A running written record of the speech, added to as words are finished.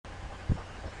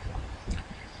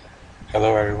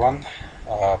Hello everyone,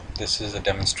 this is a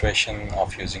demonstration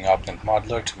of using OPNET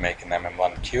modeler to make an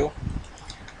MM1 queue.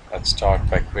 Let's start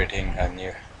by creating a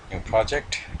new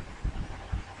project.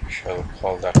 We shall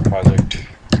call that project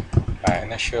by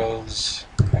initials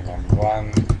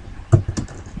MM1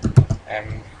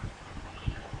 M.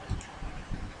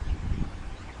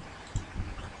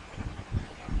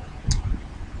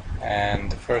 And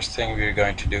the first thing we're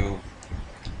going to do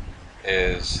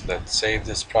is let's save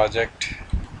this project.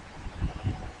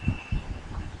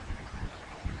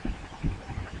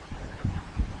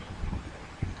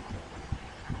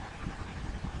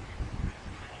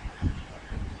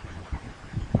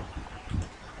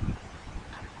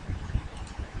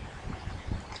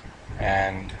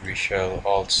 And we shall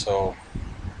also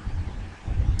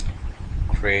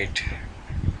create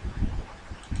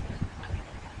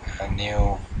a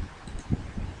new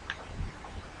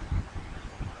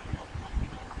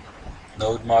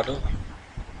node model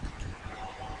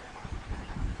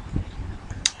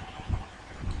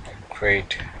and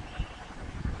create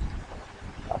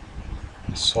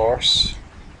a source,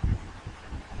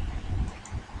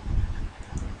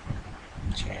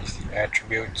 change the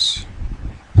attributes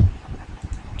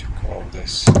to call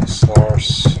this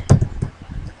source,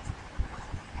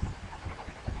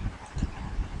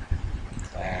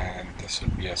 and this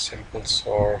would be a simple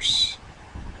source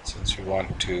since we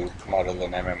want to model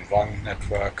an MM1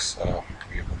 network, so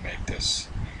we will make this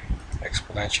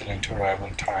exponential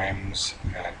interarrival times,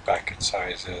 and packet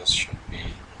sizes should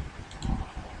be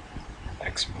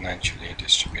exponentially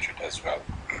distributed as well.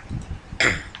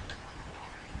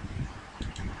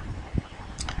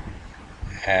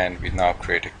 And we now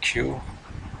create a queue.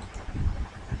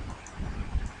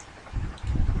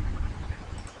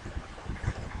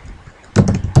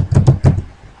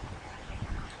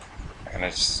 And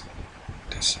its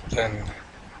discipline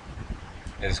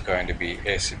is going to be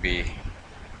ACB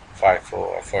FIFO,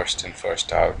 or first in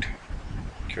first out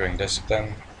queuing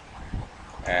discipline,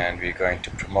 and we're going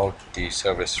to promote the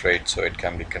service rate so it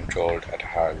can be controlled at a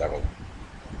higher level.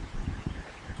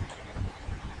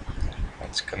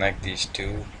 Let's connect these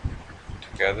two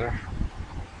together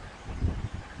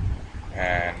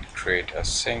and create a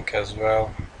sync as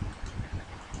well.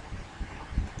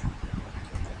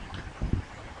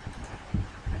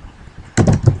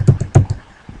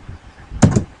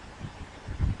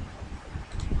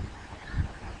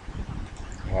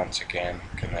 Once again,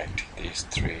 connect these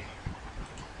three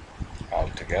all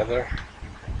together.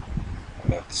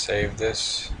 Let's save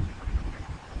this.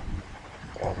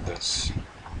 Call this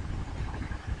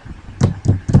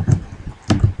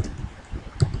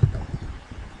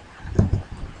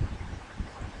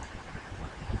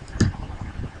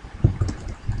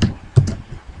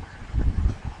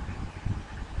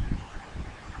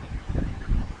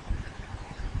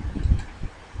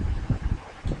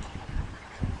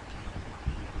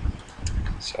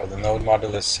So the node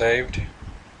model is saved.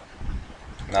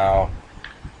 Now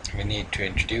we need to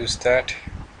introduce that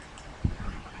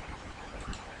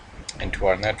into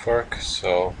our network,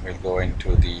 so we'll go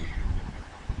into the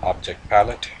object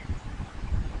palette,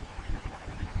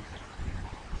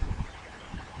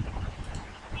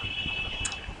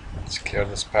 let's clear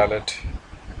this palette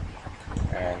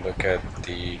and look at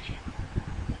the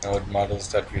node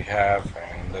models that we have,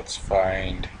 and let's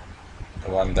find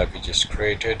the one that we just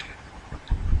created.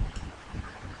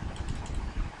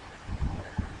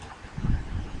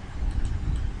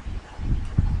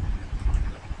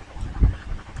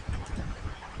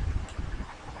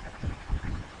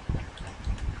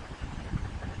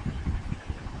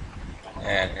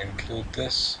 And include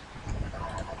this.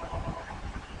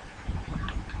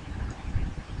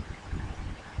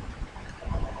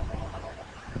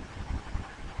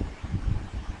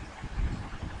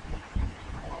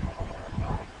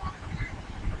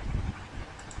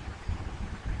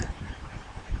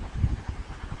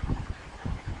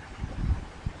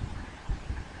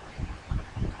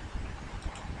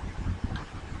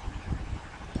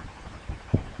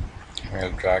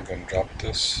 We'll drag and drop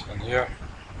this in here.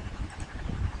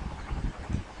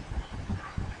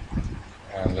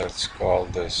 And let's call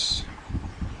this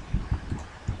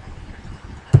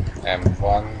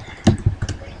M1.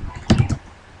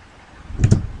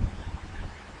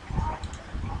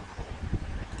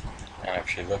 And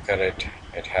if you look at it,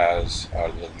 it has our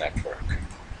little network.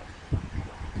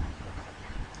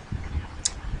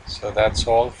 So that's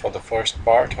all for the first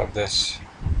part of this.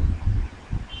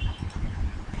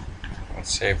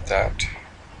 Let's save that.